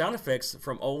sound effects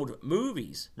from old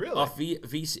movies off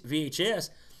VHS.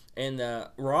 And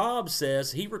Rob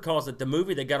says he recalls that the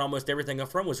movie they got almost everything up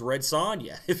from was Red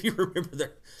Sonja. If you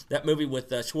remember that movie with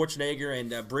Schwarzenegger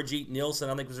and Brigitte Nielsen,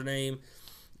 I think was her name.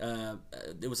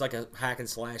 It was like a hack and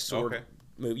slash sword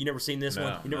movie. You never seen this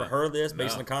one? You never heard of this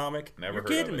based on the comic? Never You're heard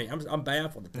kidding of me. it. I'm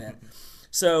baffled at that.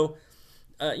 So,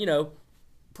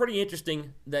 pretty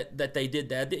interesting that they did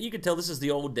that. You could tell this is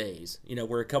the old days,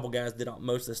 where a couple guys did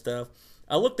most of the stuff.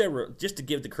 I looked over, just to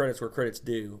give the credits where credit's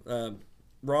due.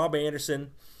 Rob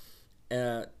Anderson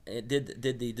did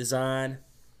the design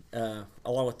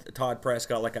along with Todd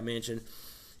Prescott, like I mentioned.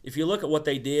 If you look at what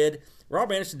they did,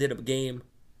 Rob Anderson did a game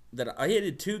he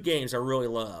did 2 games I really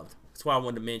loved. That's why I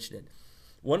wanted to mention it.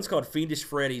 One's called Fiendish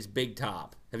Freddy's Big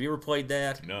Top. Have you ever played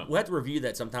that? No. We'll have to review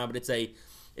that sometime, but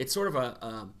it's sort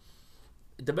of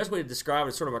the best way to describe it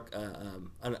is sort of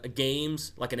a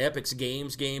games, like an Epix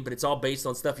Games game, but it's all based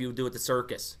on stuff you would do at the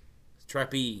circus.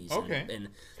 Trapeze. Okay. And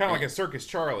kind of like a Circus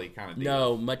Charlie kind of deal.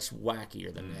 No, much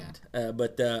wackier than that.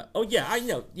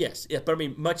 Yes. Yeah, but I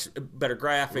mean, much better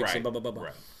graphics Right. and blah, blah, blah, blah.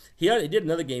 Right. He did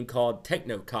another game called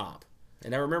Techno Cop.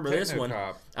 And I remember this one.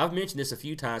 Cop. I've mentioned this a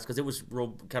few times because it was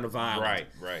real kind of violent.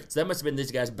 Right. So that must have been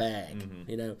this guy's bag,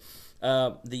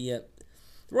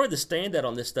 Really, the standout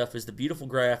on this stuff is the beautiful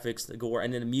graphics, the gore,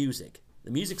 and then the music.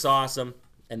 The music's awesome,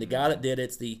 and the guy that did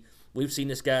we've seen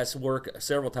this guy's work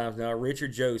several times now,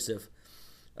 Richard Joseph.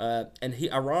 And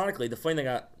he, ironically,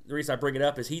 the reason I bring it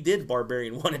up is he did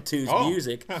Barbarian 1 and 2's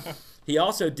music. He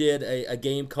also did a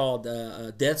game called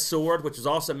Death Sword, which was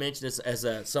also mentioned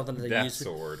as something that they used. Death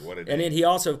Sword, what a name. And then he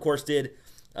also, of course, did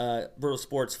Brutal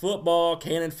Sports Football,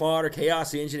 Cannon Fodder,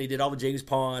 Chaos Engine. He did all the James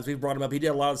Ponds. We've brought him up. He did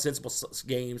a lot of Sensible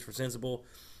games for Sensible.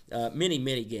 Many,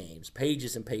 many games.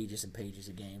 Pages and pages and pages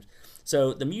of games.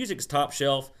 So the music is top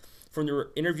shelf. From the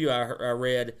interview I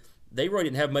read, they really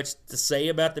didn't have much to say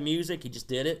about the music. He just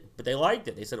did it, but they liked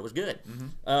it. They said it was good.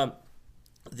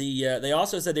 They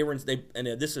also said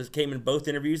came in both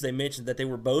interviews. They mentioned that they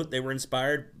were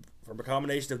inspired from a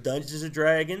combination of Dungeons and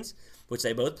Dragons, which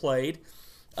they both played,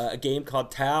 a game called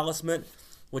Talisman,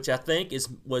 which I think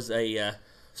was a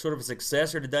sort of a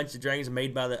successor to Dungeons and Dragons,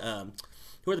 made by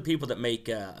who are the people that make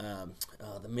the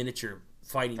miniature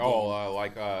fighting game?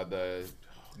 The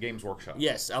Games Workshop.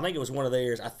 Yes, I think it was one of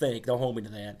theirs. I think, don't hold me to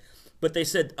that. But they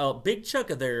said a big chunk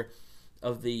of the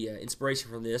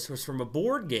inspiration from this was from a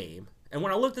board game. And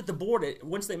when I looked at the board,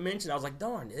 once they mentioned it, I was like,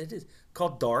 darn, it is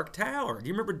called Dark Tower. Do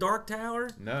you remember Dark Tower?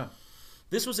 No.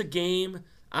 This was a game.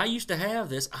 I used to have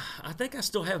this. I think I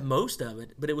still have most of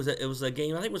it, but it was a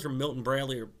game. I think it was from Milton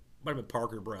Bradley or might have been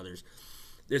Parker Brothers.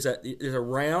 There's a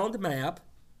round map,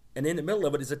 and in the middle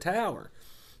of it is a tower,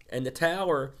 and the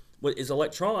tower is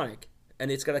electronic, and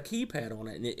it's got a keypad on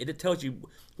it, and it tells you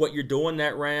what you're doing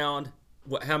that round,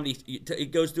 how many.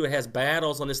 It goes through. It has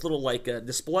battles on this little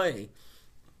display.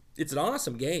 It's an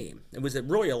awesome game. It was a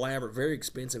really elaborate, very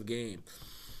expensive game.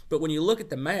 But when you look at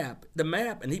the map,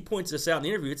 and he points this out in the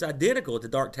interview, it's identical to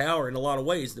Dark Tower in a lot of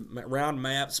ways. The round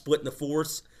map, splitting the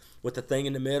force with the thing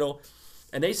in the middle.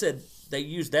 And they said they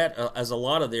used that as a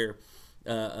lot of their,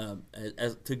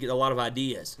 to get a lot of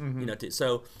ideas. Mm-hmm.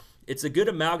 So it's a good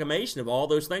amalgamation of all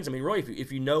those things. I mean, really,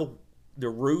 if you know the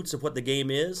roots of what the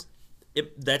game is,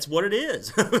 that's what it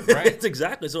is. Right. It's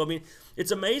exactly. So, I mean,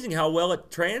 it's amazing how well it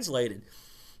translated.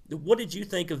 What did you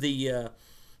think of the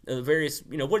various,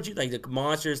 what did you think? The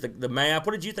monsters, the map.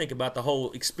 What did you think about the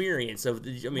whole experience of?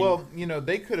 Well,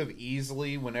 they could have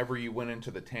easily, whenever you went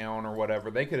into the town or whatever,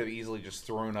 they could have easily just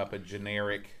thrown up a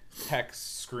generic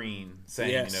text screen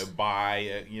saying, Yes.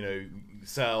 buy,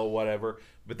 sell, whatever.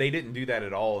 But they didn't do that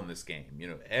at all in this game.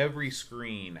 Every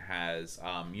screen has,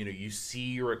 you see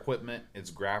your equipment. It's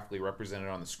graphically represented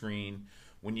on the screen.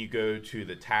 When you go to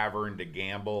the tavern to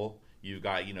gamble, you've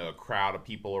got, a crowd of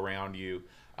people around you.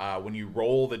 When you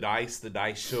roll the dice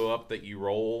show up that you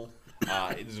roll.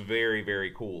 It's very,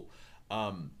 very cool.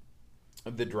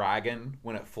 The dragon,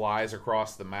 when it flies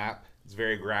across the map, it's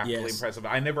very graphically Yes. impressive.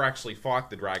 I never actually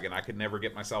fought the dragon. I could never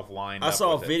get myself lined up. I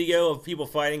saw a with it. video of people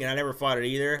fighting, and I never fought it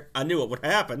either. I knew what would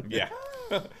happen. Yeah.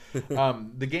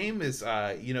 The game is,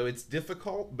 it's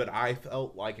difficult, but I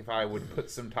felt like if I would put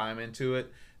some time into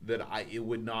it, that it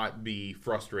would not be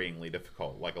frustratingly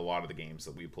difficult like a lot of the games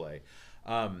that we play.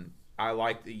 I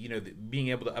like, being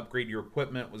able to upgrade your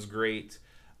equipment was great.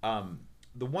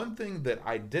 the one thing that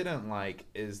I didn't like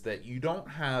is that you don't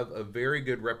have a very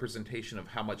good representation of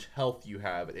how much health you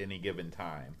have at any given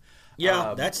time.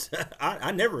 Yeah, that's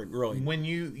I never really. When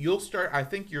you'll start, I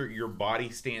think your body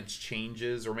stance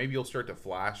changes, or maybe you'll start to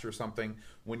flash or something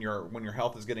when your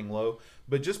health is getting low.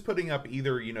 But just putting up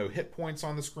either hit points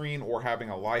on the screen or having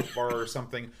a life bar or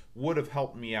something would have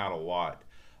helped me out a lot.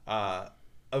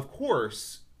 Of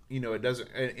course, it doesn't.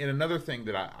 And another thing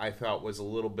that I felt was a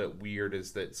little bit weird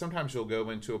is that sometimes you'll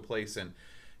go into a place and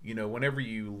whenever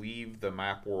you leave the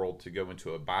map world to go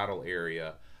into a battle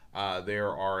area.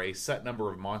 There are a set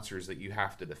number of monsters that you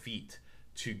have to defeat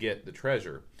to get the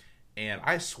treasure. And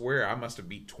I swear I must have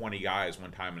beat 20 guys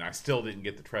one time and I still didn't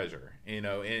get the treasure. And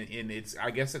it's,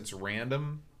 I guess it's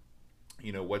random,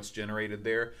 what's generated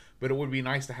there. But it would be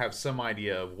nice to have some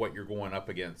idea of what you're going up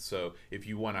against. So if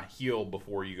you want to heal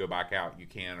before you go back out, you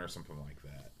can, or something like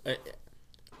that.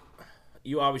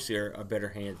 You obviously are a better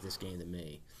hand at this game than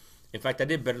me. In fact, I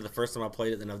did better the first time I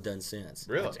played it than I've done since.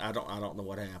 Really? I don't know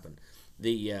what happened.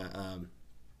 I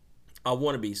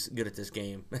want to be good at this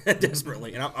game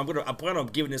desperately, and I plan on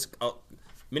giving this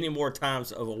many more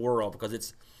times of a whirl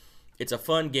because it's a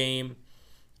fun game.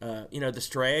 The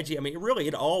strategy. I mean,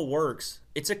 it all works.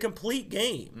 It's a complete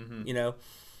game. Mm-hmm.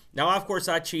 Now of course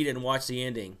I cheated and watched the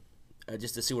ending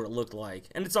just to see what it looked like,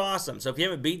 and it's awesome. So if you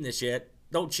haven't beaten this yet,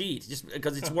 don't cheat just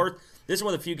because it's worth. This is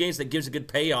one of the few games that gives a good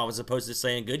payoff as opposed to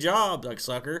saying "good job," like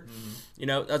sucker.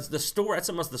 Mm-hmm. That's the story. That's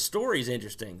almost the story is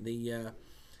interesting.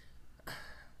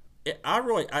 There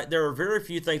are very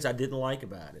few things I didn't like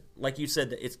about it. Like you said,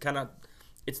 that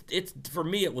it's for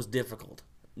me it was difficult.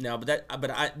 Now,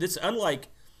 this unlike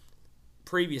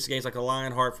previous games like the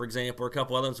Lionheart, for example, or a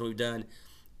couple others we've done.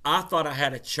 I thought I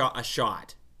had a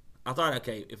shot. I thought,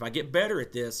 okay, if I get better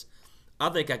at this, I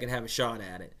think I can have a shot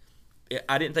at it.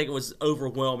 I didn't think it was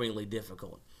overwhelmingly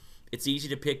difficult. It's easy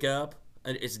to pick up.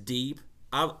 It's deep.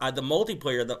 The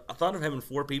multiplayer, I thought of having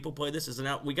 4 people play this.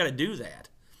 We got to do that.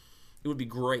 It would be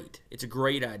great. It's a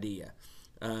great idea.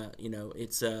 I think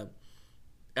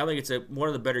it's one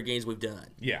of the better games we've done.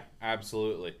 Yeah,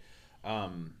 absolutely.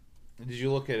 Did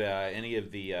you look at any of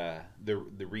the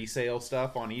resale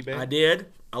stuff on eBay? I did.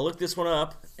 I looked this one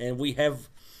up, and we have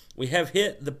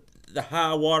hit the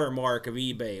high water mark of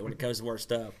eBay when it comes to our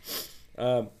stuff.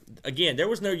 Again, there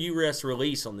was no US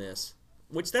release on this,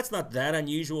 which that's not that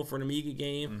unusual for an Amiga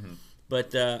game. Mm-hmm.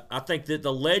 But I think that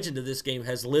the legend of this game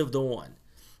has lived on.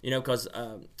 Because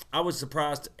I was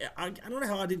surprised. I don't know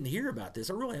how I didn't hear about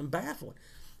this. I really am baffled.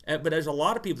 But there's a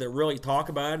lot of people that really talk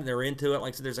about it and they're into it.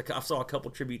 Like I said, I saw a couple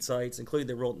tribute sites, including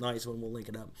the real nice one. We'll link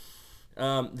it up.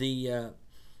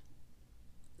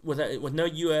 With no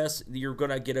US, you're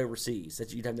going to get overseas.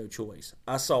 That you'd have no choice.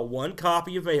 I saw one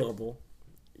copy available.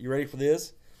 You ready for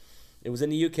this? It was in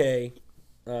the UK.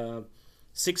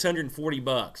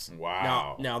 $640.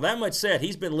 Wow. Now that much said,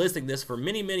 he's been listing this for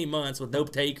many, many months with no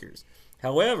takers.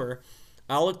 However,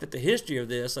 I looked at the history of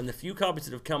this, and the few copies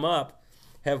that have come up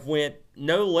have went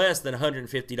no less than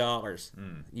 $150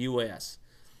 US.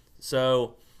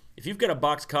 So if you've got a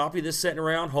box copy of this sitting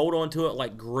around, hold on to it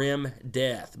like grim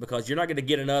death because you're not going to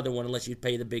get another one unless you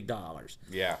pay the big dollars.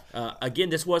 Yeah.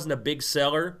 Again, this wasn't a big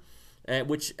seller, I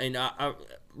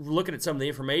looking at some of the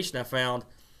information I found,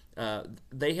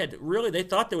 they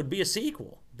thought there would be a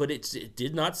sequel, but it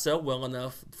did not sell well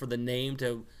enough for the name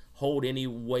to hold any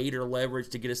weight or leverage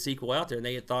to get a sequel out there, and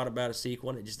they had thought about a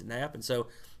sequel and it just didn't happen. So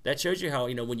that shows you how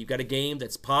when you've got a game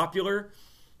that's popular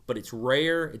but it's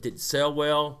rare, it didn't sell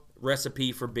well,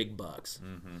 recipe for big bucks.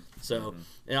 Mm-hmm. So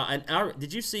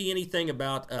did you see anything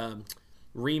about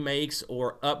remakes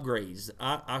or upgrades?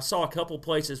 I saw a couple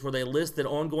places where they listed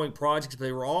ongoing projects, but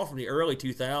they were all from the early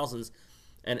 2000s,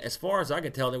 and as far as I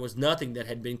could tell, there was nothing that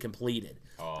had been completed.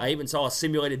 I even saw a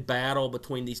simulated battle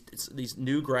between these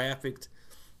new graphics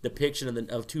depiction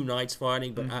of 2 knights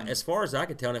fighting, but as far as I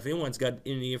could tell, and if anyone's got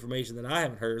any information that I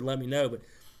haven't heard, let me know, but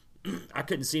I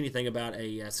couldn't see anything about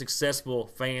a successful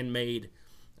fan-made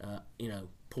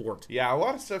port. Yeah, a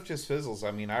lot of stuff just fizzles.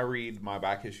 I mean, I read my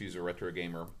back issues of Retro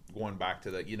Gamer going back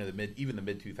to the mid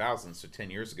 2000s, so 10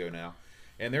 years ago now,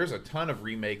 and there's a ton of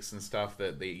remakes and stuff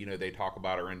that they talk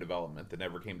about are in development that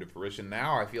never came to fruition.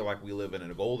 Now I feel like we live in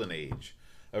a golden age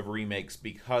of remakes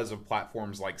because of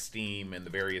platforms like Steam and the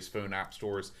various phone app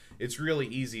stores. It's really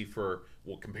easy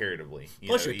comparatively.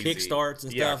 Plus your Kickstarts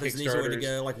and stuff is an easy way to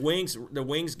go. Like Wings, the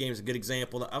Wings game is a good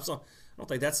example. I don't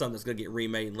think that's something that's going to get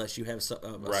remade unless you have some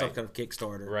kind of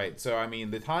Kickstarter. Right. So, I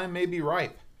mean, the time may be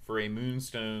ripe for a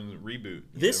Moonstone reboot.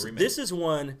 This is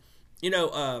one,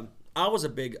 I was a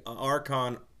big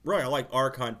Archon. Really, I like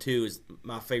Archon 2 is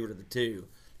my favorite of the two.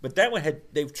 But that one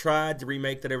they've tried to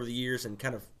remake that over the years and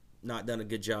kind of not done a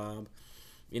good job.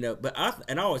 But I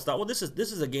always thought, well, this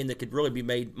is a game that could really be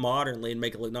made modernly and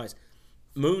make it look nice.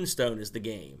 Moonstone is the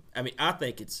game. I mean, I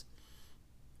think it's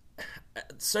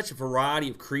such a variety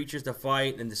of creatures to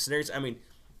fight and the scenarios. I mean,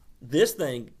 this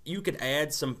thing, you could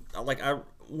add some,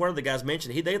 one of the guys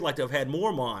mentioned, they'd like to have had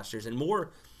more monsters and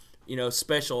more,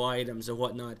 special items and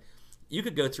whatnot. You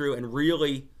could go through and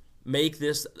really make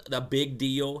this a big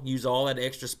deal, use all that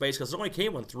extra space, because it only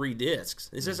came on 3 discs.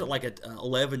 This isn't like an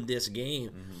 11-disc game.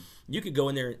 Mm-hmm. You could go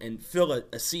in there and fill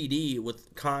a CD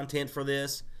with content for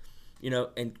this,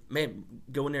 and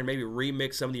go in there and maybe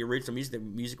remix some of the original music. The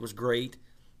music was great.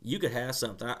 You could have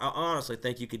something. I honestly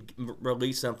think you could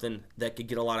release something that could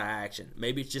get a lot of action.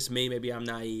 Maybe it's just me. Maybe I'm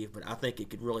naive, but I think it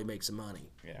could really make some money.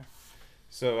 Yeah.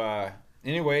 So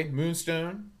anyway,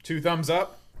 Moonstone, 2 thumbs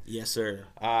up. Yes, sir.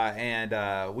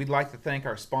 And we'd like to thank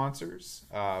our sponsors,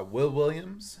 Will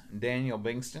Williams, Daniel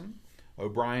Bingston,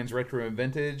 O'Brien's Retro and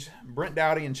Vintage, Brent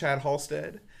Dowdy, and Chad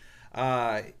Halstead.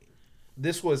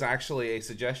 This was actually a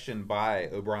suggestion by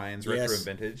O'Brien's Retro and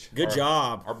Vintage. Good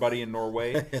job. Our buddy in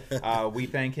Norway. We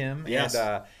thank him. Yes.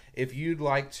 And if you'd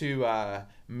like to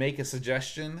make a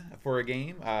suggestion for a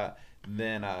game,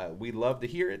 then we'd love to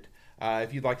hear it.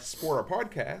 If you'd like to support our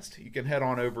podcast, you can head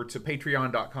on over to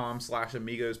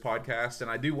patreon.com/Amigos Podcast.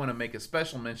 And I do want to make a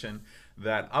special mention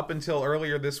that up until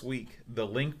earlier this week, the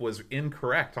link was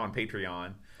incorrect on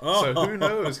Patreon. So who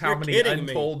knows how many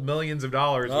untold millions of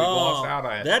dollars we've lost out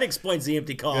on it. That explains the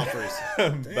empty coffers.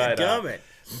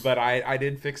 But I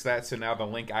did fix that, so now the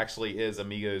link actually is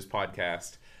Amigos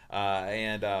Podcast.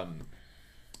 And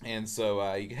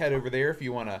so you can head over there if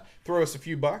you want to throw us a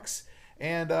few bucks.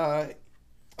 And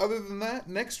other than that,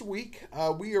 next week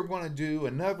we are going to do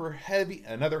another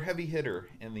heavy hitter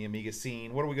in the Amiga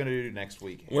scene. What are we going to do next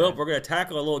week, Aaron? Well, we're going to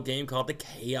tackle a little game called the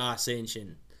Chaos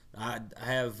Engine. I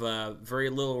have very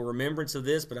little remembrance of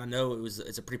this, but I know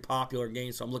it's a pretty popular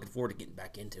game, so I'm looking forward to getting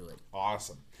back into it.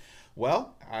 Awesome.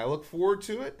 Well, I look forward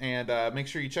to it, and make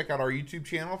sure you check out our YouTube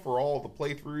channel for all the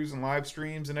playthroughs and live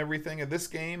streams and everything of this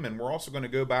game. And we're also going to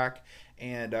go back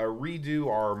and redo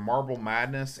our Marble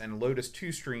Madness and Lotus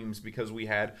 2 streams because we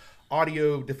had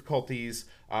audio difficulties,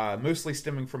 mostly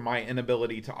stemming from my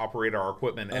inability to operate our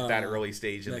equipment at that early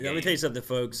stage in the game. Let me tell you something,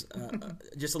 folks.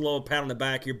 Just a little pat on the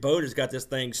back. Your boat has got this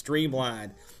thing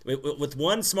streamlined, with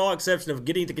one small exception of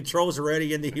getting the controls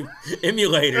ready in the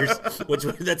emulators, which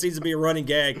that seems to be a running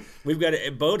gag. We've got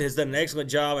Boat has done an excellent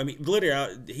job. I mean,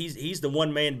 literally, he's the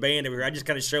one-man band over here. I just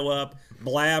kind of show up,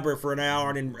 blabber for an hour,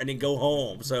 and then go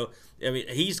home. So, I mean,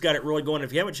 he's got it really going.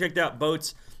 If you haven't checked out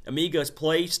Boat's Amigos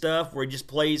Play stuff, where he just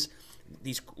plays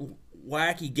these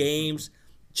wacky games,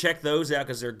 check those out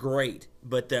because they're great.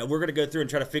 But we're going to go through and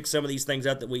try to fix some of these things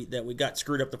out that we got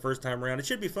screwed up the first time around. It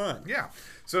should be fun. Yeah.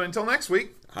 So until next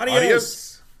week,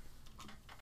 adios.